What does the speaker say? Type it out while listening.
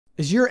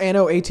Is your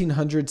Anno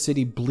 1800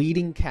 city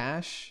bleeding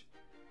cash?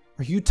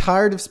 Are you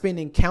tired of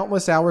spending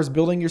countless hours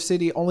building your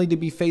city only to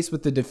be faced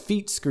with the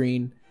defeat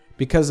screen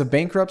because of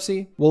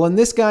bankruptcy? Well, in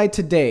this guide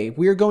today,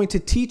 we are going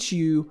to teach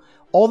you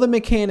all the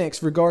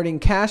mechanics regarding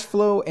cash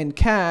flow and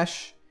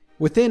cash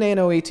within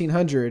Anno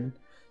 1800,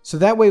 so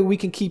that way we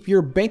can keep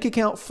your bank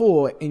account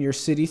full and your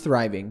city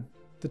thriving.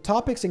 The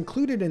topics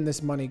included in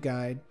this money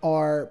guide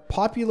are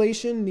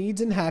population,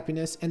 needs, and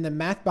happiness, and the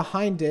math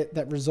behind it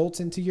that results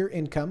into your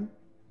income.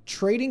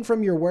 Trading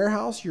from your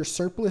warehouse your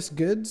surplus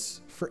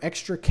goods for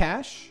extra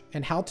cash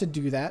and how to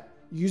do that.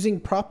 Using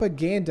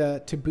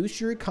propaganda to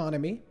boost your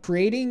economy.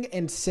 Creating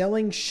and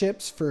selling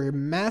ships for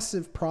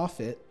massive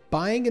profit.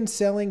 Buying and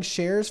selling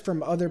shares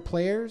from other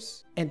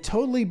players. And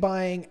totally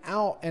buying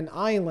out an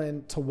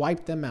island to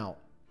wipe them out.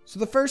 So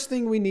the first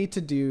thing we need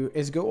to do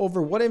is go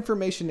over what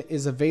information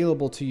is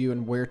available to you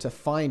and where to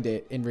find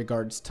it in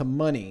regards to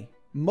money.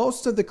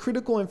 Most of the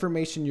critical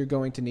information you're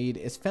going to need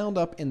is found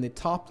up in the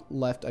top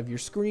left of your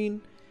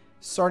screen.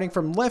 Starting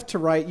from left to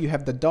right, you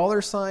have the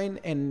 $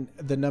 and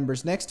the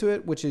numbers next to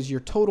it, which is your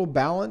total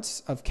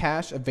balance of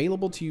cash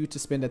available to you to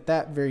spend at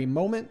that very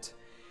moment.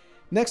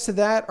 Next to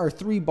that are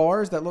 3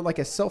 bars that look like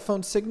a cell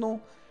phone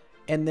signal,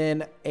 and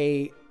then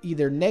a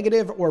either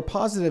negative or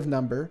positive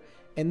number.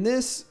 And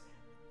this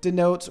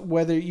denotes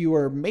whether you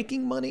are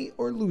making money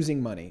or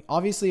losing money.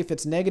 Obviously, if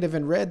it's negative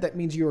in red, that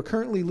means you are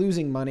currently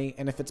losing money,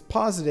 and if it's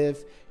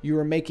positive, you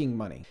are making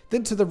money.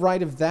 Then to the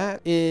right of that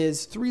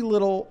is 3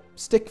 little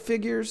stick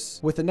figures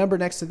with a number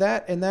next to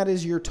that, and that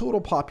is your total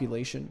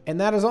population.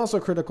 And that is also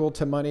critical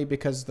to money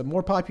because the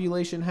more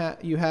population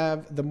you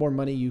have, the more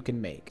money you can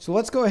make. So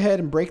let's go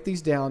ahead and break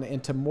these down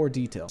into more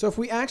detail. So if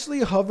we actually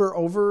hover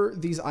over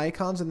these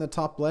icons in the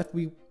top left,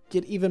 we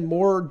get even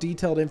more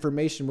detailed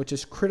information, which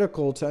is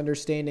critical to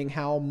understanding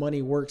how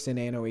money works in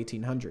Anno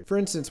 1800. For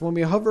instance, when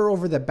we hover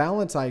over the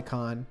balance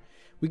icon,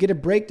 we get a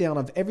breakdown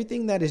of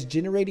everything that is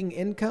generating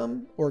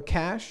income or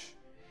cash,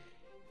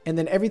 and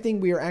then everything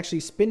we are actually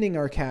spending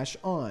our cash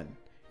on.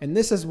 And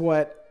this is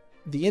what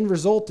the end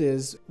result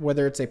is,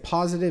 whether it's a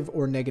positive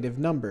or negative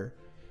number.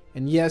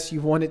 And yes,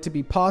 you want it to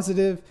be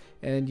positive,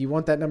 and you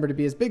want that number to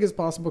be as big as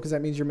possible because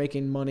that means you're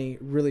making money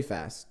really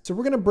fast. So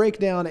we're going to break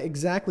down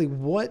exactly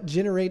what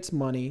generates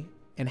money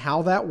and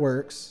how that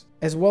works,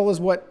 as well as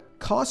what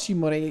costs you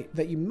money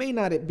that you may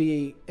not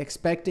be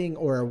expecting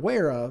or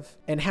aware of,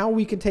 and how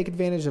we can take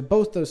advantage of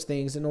both those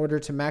things in order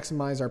to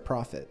maximize our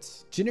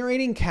profits.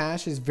 Generating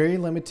cash is very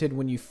limited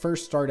when you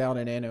first start out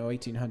in Anno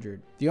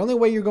 1800. The only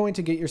way you're going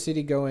to get your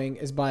city going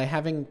is by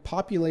having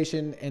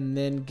population and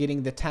then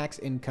getting the tax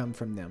income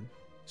from them.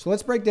 So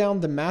let's break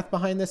down the math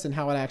behind this and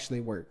how it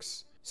actually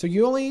works. So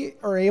you only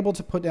are able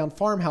to put down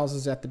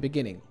farmhouses at the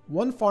beginning.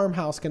 One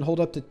farmhouse can hold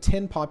up to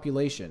 10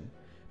 population,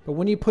 but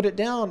when you put it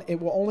down, it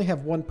will only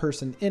have 1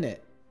 person in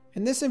it.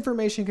 And this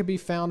information can be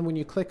found when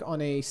you click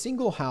on a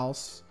single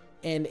house,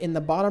 and in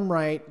the bottom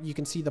right, you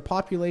can see the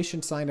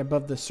population sign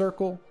above the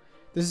circle.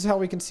 This is how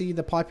we can see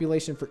the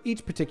population for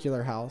each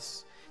particular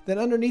house. Then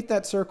underneath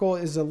that circle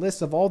is a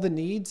list of all the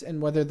needs and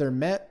whether they're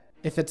met.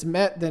 If it's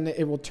met, then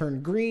it will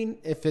turn green.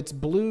 If it's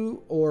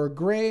blue or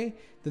gray,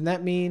 then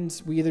that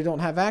means we either don't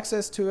have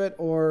access to it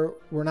or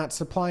we're not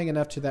supplying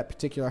enough to that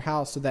particular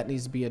house, so that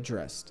needs to be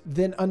addressed.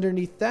 Then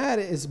underneath that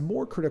is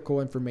more critical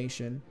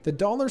information. The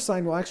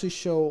 $ will actually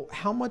show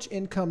how much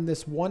income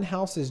this one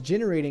house is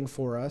generating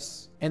for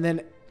us. And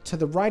then to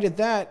the right of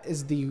that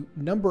is the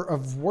number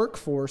of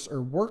workforce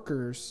or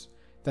workers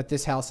that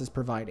this house is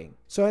providing.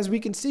 So as we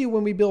can see,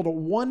 when we build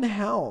one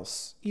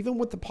house, even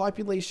with the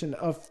population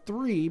of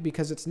 3,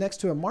 because it's next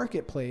to a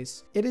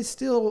marketplace, it is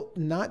still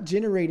not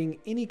generating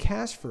any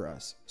cash for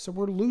us. So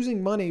we're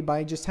losing money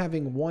by just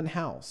having one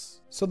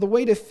house. So the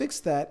way to fix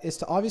that is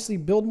to obviously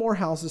build more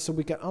houses so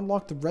we can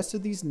unlock the rest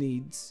of these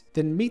needs,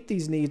 then meet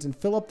these needs and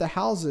fill up the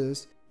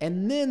houses,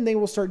 and then they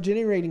will start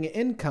generating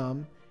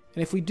income.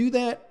 And if we do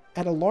that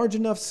at a large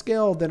enough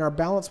scale, then our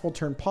balance will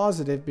turn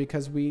positive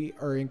because we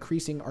are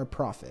increasing our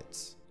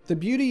profits. The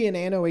beauty in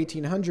Anno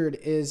 1800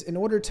 is in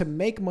order to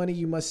make money,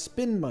 you must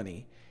spend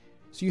money.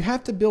 So you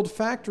have to build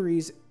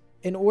factories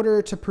in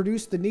order to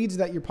produce the needs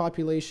that your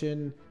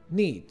population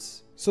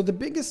needs. So the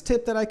biggest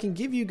tip that I can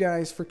give you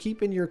guys for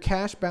keeping your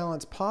cash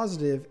balance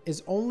positive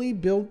is only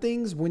build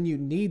things when you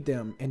need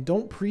them and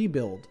don't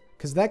pre-build,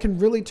 because that can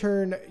really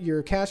turn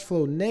your cash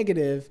flow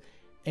negative,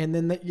 and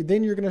then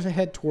you're going to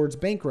head towards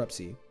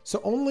bankruptcy.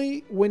 So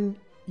only when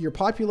your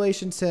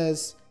population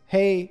says,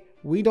 hey,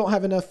 we don't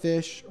have enough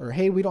fish, or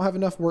hey, we don't have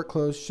enough work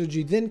clothes, should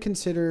you then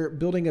consider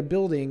building a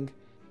building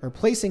or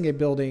placing a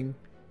building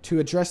to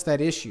address that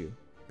issue,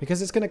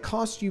 because it's going to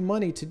cost you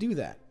money to do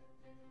that.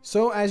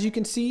 So as you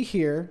can see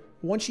here,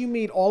 once you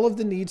meet all of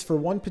the needs for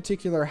one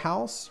particular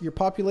house, your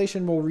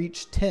population will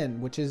reach 10,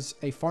 which is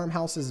a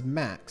farmhouse's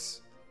max.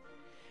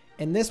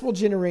 And this will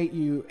generate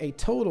you a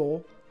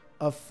total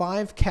of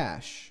 5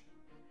 cash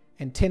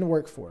and 10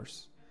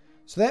 workforce.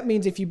 So that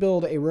means if you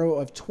build a row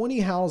of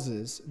 20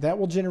 houses, that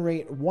will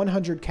generate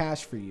 100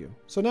 cash for you.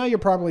 So now you're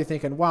probably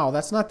thinking, wow,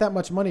 that's not that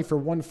much money for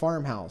one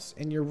farmhouse.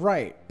 And you're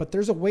right, but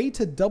there's a way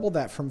to double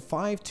that from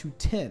 5 to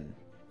 10.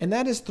 and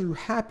that is through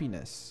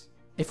happiness.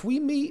 If we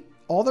meet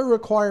all the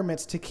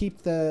requirements to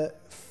keep the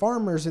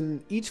farmers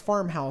in each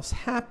farmhouse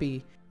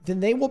happy, then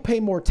they will pay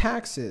more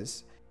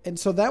taxes. And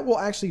so that will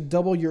actually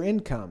double your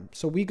income.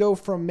 So we go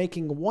from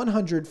making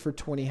 100 for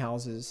 20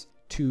 houses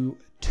to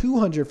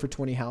 200 for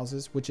 20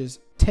 houses, which is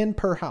 10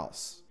 per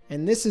house.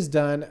 And this is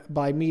done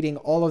by meeting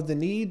all of the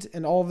needs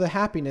and all of the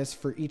happiness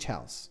for each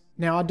house.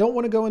 Now, I don't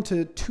want to go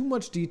into too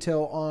much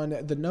detail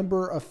on the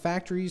number of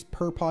factories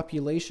per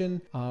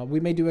population. We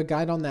may do a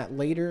guide on that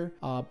later,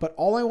 but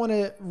all I want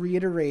to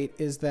reiterate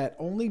is that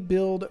only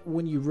build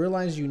when you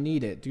realize you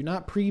need it. Do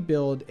not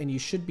pre-build, and you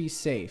should be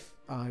safe.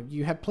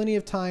 You have plenty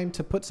of time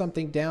to put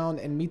something down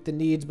and meet the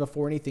needs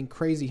before anything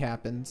crazy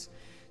happens.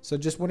 So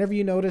just whenever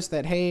you notice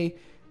that, hey,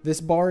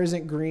 this bar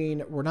isn't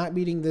green, we're not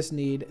meeting this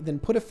need, then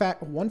put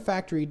one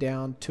factory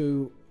down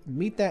to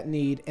meet that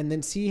need, and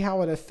then see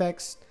how it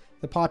affects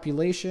the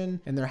population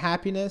and their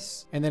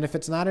happiness. And then if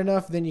it's not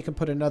enough, then you can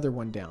put another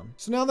one down.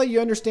 So now that you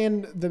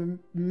understand the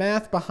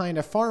math behind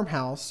a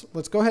farmhouse,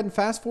 let's go ahead and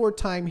fast forward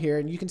time here,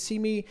 and you can see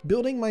me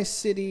building my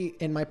city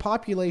and my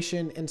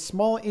population in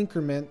small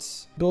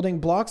increments, building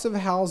blocks of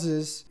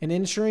houses and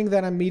ensuring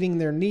that I'm meeting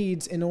their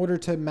needs in order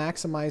to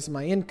maximize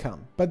my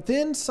income. But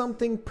then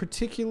something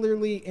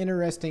particularly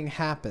interesting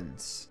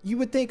happens. You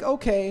would think,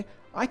 okay,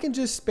 I can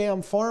just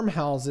spam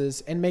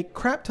farmhouses and make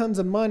crap tons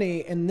of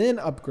money and then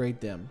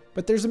upgrade them.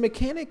 But there's a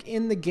mechanic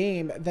in the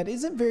game that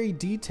isn't very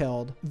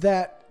detailed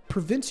that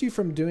prevents you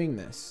from doing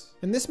this.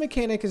 And this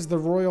mechanic is the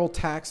royal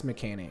tax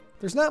mechanic.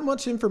 There's not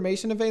much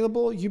information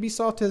available.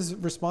 Ubisoft has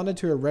responded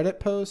to a Reddit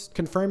post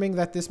confirming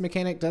that this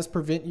mechanic does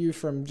prevent you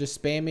from just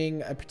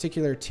spamming a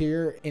particular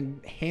tier,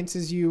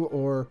 enhances you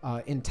or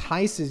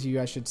entices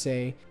you, I should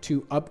say,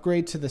 to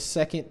upgrade to the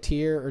second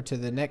tier or to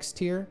the next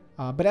tier.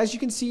 But as you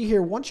can see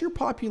here, once your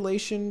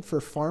population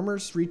for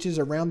farmers reaches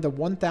around the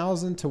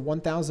 1,000 to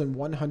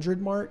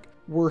 1,100 mark,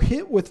 we're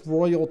hit with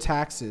royal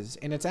taxes,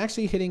 and it's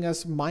actually hitting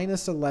us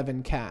minus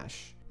 11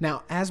 cash.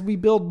 Now, as we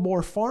build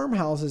more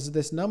farmhouses,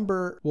 this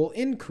number will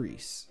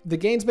increase. The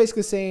game's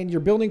basically saying you're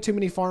building too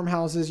many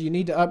farmhouses, you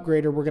need to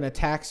upgrade or we're going to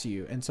tax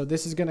you. And so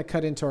this is going to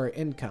cut into our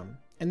income.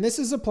 And this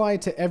is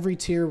applied to every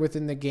tier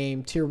within the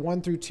game, tier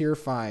 1 through tier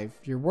 5.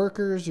 Your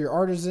workers, your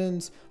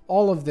artisans,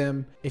 all of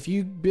them. If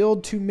you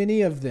build too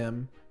many of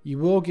them, you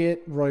will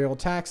get royal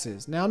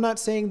taxes. Now, I'm not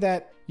saying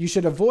that you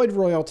should avoid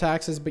royal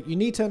taxes, but you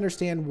need to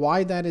understand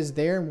why that is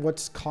there and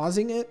what's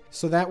causing it.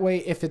 So that way,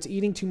 if it's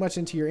eating too much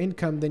into your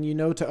income, then you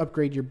know to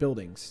upgrade your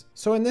buildings.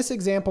 So in this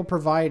example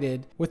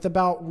provided, with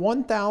about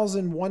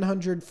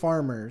 1,100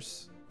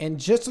 farmers and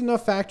just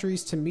enough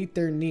factories to meet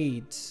their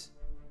needs,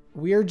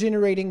 we are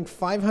generating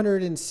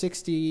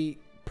 560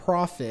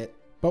 profit,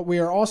 but we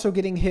are also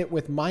getting hit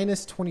with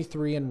minus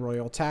 23 in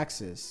royal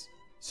taxes.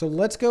 So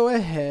let's go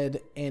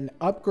ahead and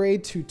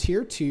upgrade to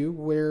tier 2,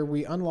 where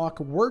we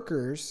unlock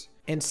workers,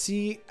 and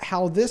see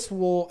how this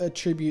will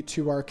attribute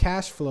to our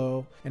cash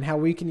flow and how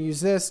we can use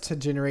this to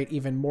generate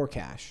even more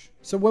cash.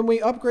 So when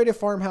we upgrade a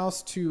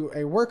farmhouse to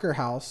a worker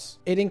house,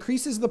 it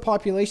increases the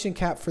population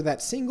cap for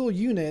that single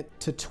unit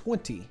to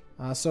 20.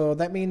 So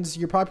that means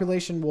your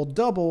population will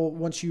double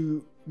once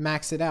you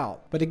max it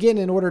out. But again,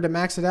 in order to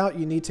max it out,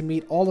 you need to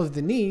meet all of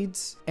the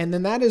needs. And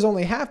then that is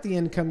only half the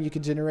income you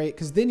can generate,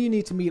 because then you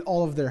need to meet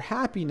all of their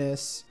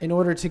happiness in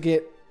order to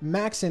get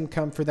max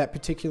income for that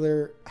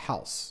particular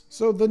house.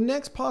 So the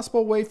next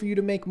possible way for you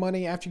to make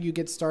money after you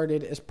get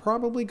started is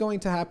probably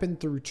going to happen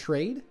through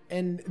trade.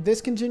 And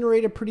this can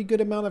generate a pretty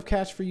good amount of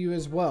cash for you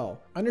as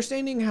well.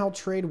 Understanding how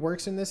trade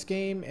works in this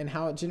game and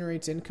how it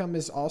generates income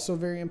is also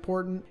very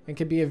important and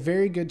can be a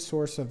very good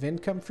source of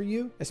income for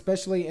you,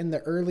 especially in the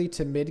early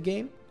to mid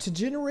game. To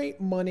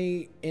generate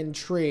money in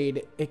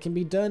trade, it can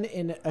be done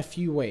in a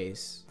few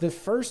ways. The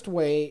first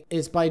way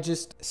is by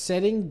just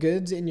setting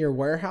goods in your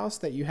warehouse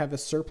that you have a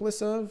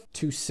surplus of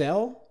to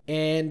sell,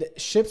 and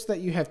ships that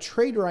you have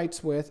trade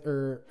rights with,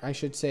 or I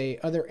should say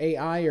other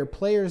AI or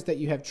players that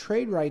you have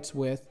trade rights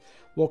with,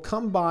 will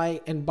come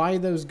by and buy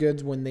those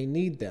goods when they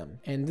need them.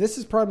 And this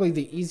is probably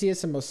the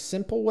easiest and most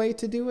simple way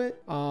to do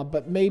it,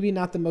 but maybe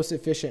not the most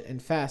efficient and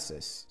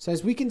fastest. So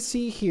as we can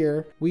see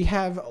here, we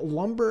have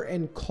lumber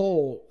and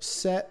coal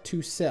set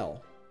to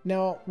sell.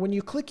 Now, when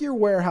you click your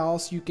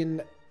warehouse, you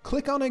can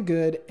click on a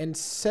good and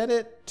set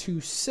it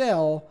to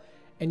sell,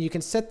 and you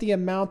can set the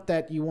amount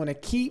that you want to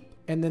keep,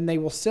 and then they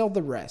will sell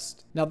the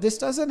rest. Now, this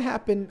doesn't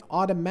happen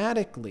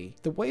automatically.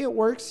 The way it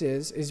works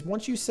is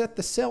once you set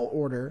the sell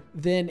order,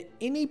 then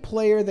any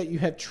player that you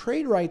have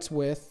trade rights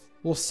with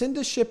will send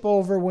a ship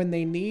over when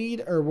they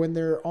need or when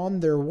they're on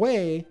their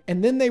way,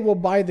 and then they will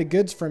buy the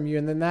goods from you,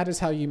 and then that is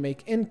how you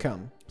make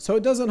income. So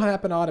it doesn't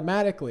happen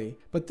automatically,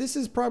 but this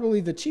is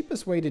probably the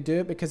cheapest way to do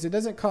it because it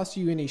doesn't cost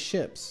you any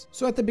ships.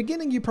 So at the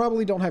beginning, you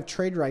probably don't have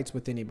trade rights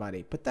with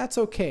anybody, but that's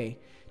okay.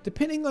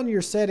 Depending on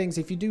your settings,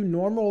 if you do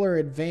normal or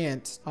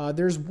advanced,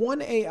 there's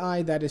one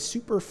AI that is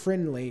super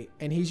friendly,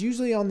 and he's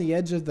usually on the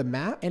edge of the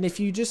map. And if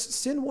you just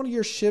send one of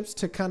your ships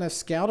to kind of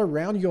scout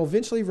around, you'll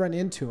eventually run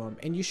into him,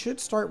 and you should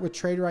start with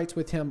trade rights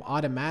with him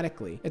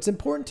automatically. It's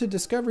important to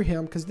discover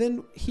him because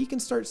then he can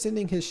start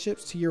sending his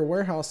ships to your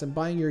warehouse and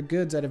buying your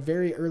goods at a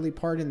very early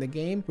part in the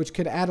game, which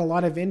could add a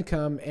lot of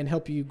income and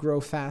help you grow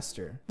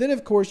faster. Then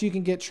of course you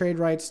can get trade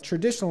rights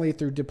traditionally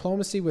through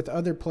diplomacy with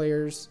other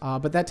players,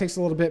 but that takes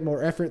a little bit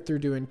more effort through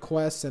doing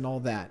quests and all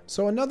that.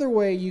 So another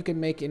way you can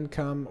make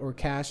income or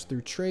cash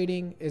through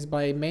trading is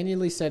by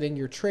manually setting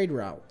your trade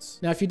routes.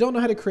 Now if you don't know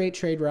how to create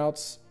trade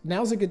routes,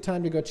 now's a good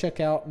time to go check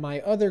out my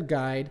other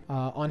guide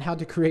on how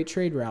to create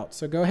trade routes.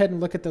 So go ahead and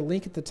look at the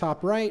link at the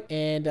top right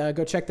and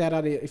go check that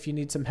out if you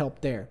need some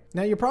help there.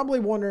 Now you're probably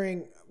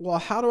wondering, well,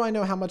 how do I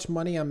know how much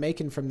money I'm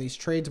making from these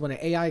trades when an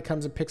AI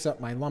comes and picks up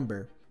my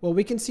lumber? Well,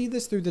 we can see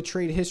this through the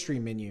trade history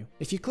menu.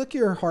 If you click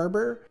your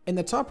harbor, in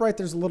the top right,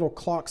 there's a little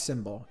clock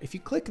symbol. If you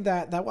click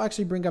that, that will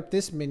actually bring up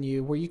this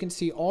menu where you can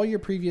see all your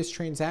previous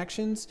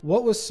transactions,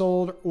 what was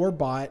sold or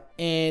bought,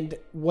 and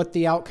what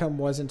the outcome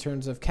was in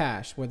terms of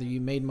cash, whether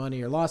you made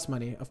money or lost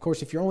money. Of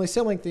course, if you're only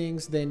selling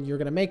things, then you're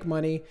gonna make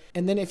money.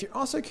 And then if you're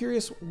also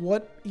curious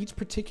what each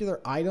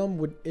particular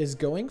item is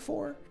going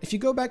for, if you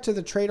go back to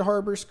the trade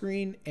harbor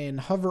screen and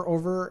hover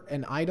over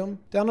an item,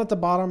 down at the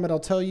bottom, it'll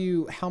tell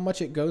you how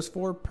much it goes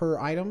for per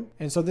item.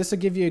 And so this will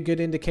give you a good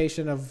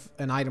indication of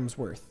an item's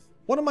worth.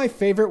 One of my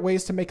favorite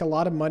ways to make a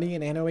lot of money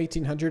in Anno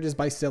 1800 is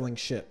by selling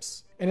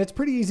ships. And it's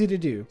pretty easy to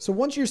do. So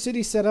once your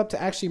city's set up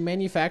to actually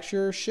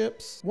manufacture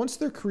ships, once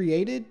they're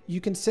created, you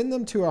can send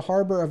them to a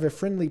harbor of a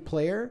friendly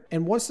player.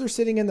 And once they're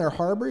sitting in their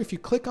harbor, if you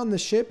click on the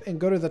ship and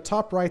go to the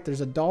top right, there's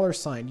a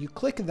 $sign. You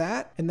click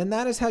that, and then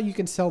that is how you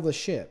can sell the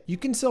ship. You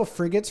can sell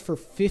frigates for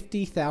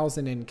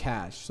 50,000 in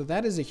cash. So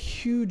that is a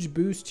huge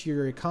boost to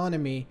your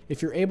economy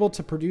if you're able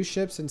to produce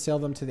ships and sell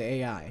them to the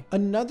AI.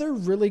 Another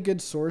really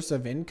good source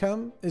of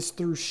income is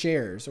through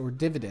shares or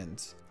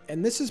dividends.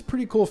 And this is a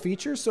pretty cool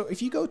feature. So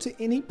if you go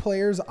to any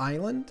player's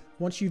island,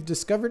 once you've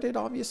discovered it,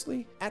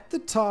 obviously, at the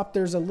top,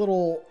 there's a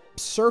little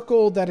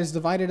circle that is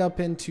divided up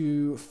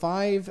into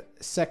 5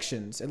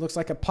 sections. It looks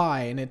like a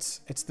pie, and it's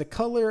the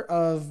color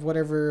of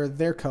whatever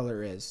their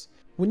color is.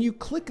 When you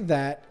click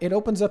that, it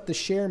opens up the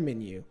share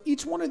menu.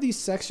 Each one of these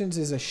sections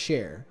is a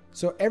share.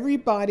 So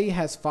everybody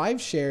has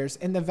 5 shares,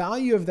 and the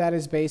value of that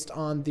is based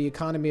on the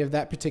economy of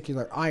that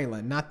particular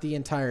island, not the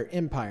entire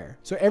empire.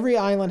 So every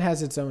island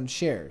has its own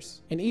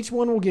shares, and each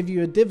one will give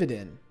you a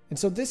dividend. And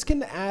so this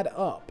can add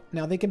up.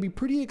 Now they can be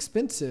pretty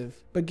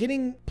expensive, but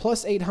getting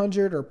plus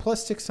 800 or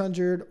plus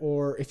 600,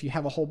 or if you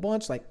have a whole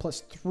bunch, like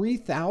plus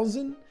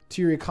 3,000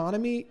 to your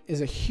economy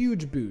is a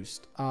huge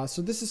boost.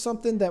 So this is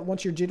something that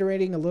once you're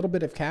generating a little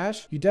bit of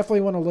cash, you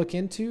definitely want to look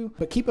into,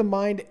 but keep in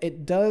mind,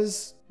 it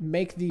does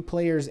make the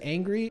players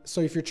angry. So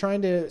if you're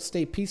trying to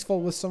stay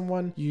peaceful with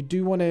someone, you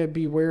do want to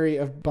be wary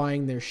of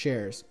buying their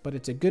shares, but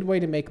it's a good way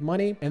to make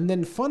money. And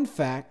then fun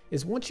fact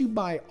is, once you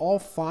buy all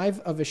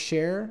 5 of a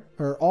share,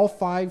 or all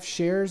 5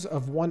 shares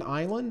of one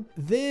island,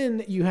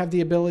 then you have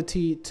the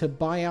ability to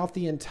buy out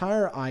the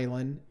entire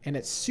island, and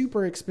it's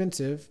super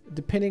expensive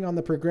depending on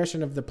the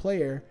progression of the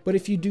player. But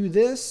if you do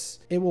this,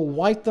 it will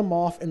wipe them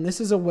off, and this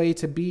is a way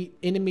to beat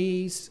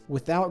enemies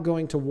without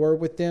going to war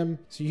with them.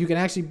 So you can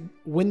actually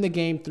win the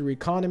game through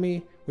economy,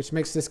 which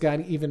makes this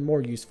guide even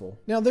more useful.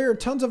 Now, there are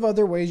tons of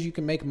other ways you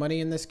can make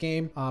money in this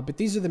game, but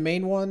these are the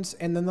main ones.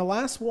 And then the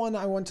last one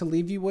I want to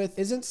leave you with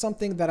isn't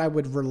something that I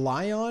would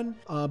rely on,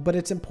 but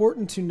it's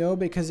important to know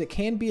because it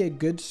can be a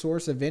good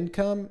source of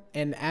income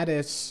and add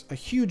a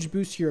huge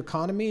boost to your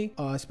economy,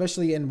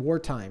 especially in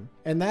wartime.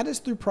 And that is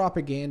through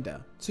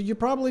propaganda. So you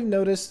probably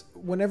noticed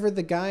whenever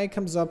the guy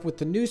comes up with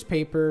the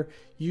newspaper,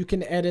 you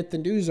can edit the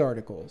news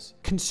articles.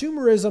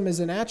 Consumerism is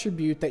an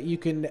attribute that you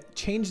can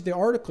change the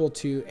article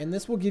to, and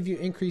this will give you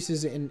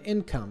increases in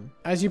income.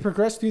 As you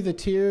progress through the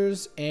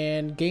tiers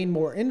and gain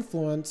more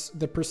influence,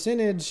 the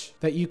percentage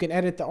that you can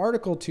edit the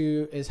article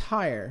to is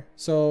higher.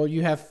 So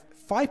you have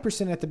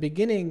 5% at the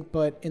beginning,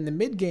 but in the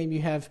mid game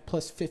you have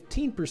plus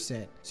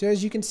 15%. So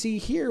as you can see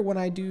here, when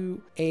I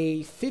do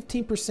a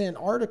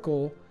 15%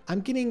 article, I'm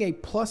getting a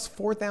plus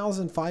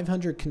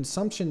 4,500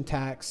 consumption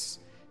tax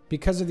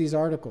because of these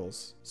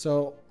articles.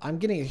 So I'm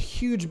getting a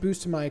huge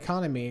boost to my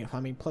economy. I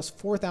mean, plus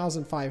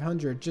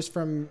 4,500 just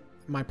from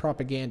my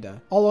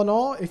propaganda. All in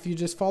all, if you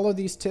just follow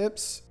these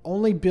tips,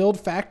 only build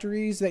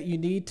factories that you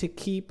need to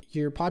keep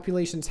your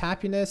population's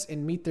happiness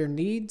and meet their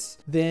needs,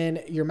 then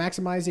you're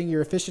maximizing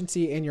your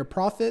efficiency and your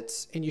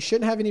profits, and you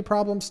shouldn't have any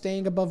problem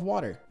staying above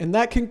water. And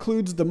that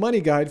concludes the money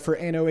guide for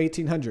Anno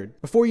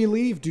 1800. Before you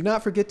leave, do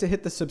not forget to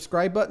hit the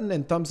subscribe button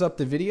and thumbs up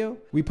the video.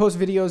 We post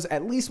videos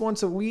at least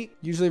once a week,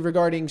 usually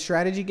regarding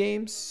strategy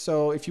games.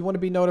 So if you want to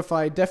be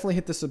notified, definitely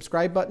hit the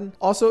subscribe button.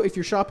 Also, if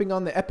you're shopping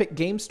on the Epic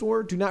Game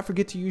Store, do not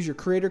forget to use your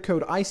creator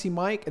code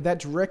Icyymike. That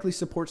directly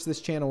supports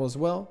this channel as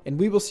well. And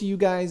we will see you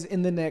guys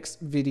in the next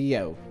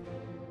video.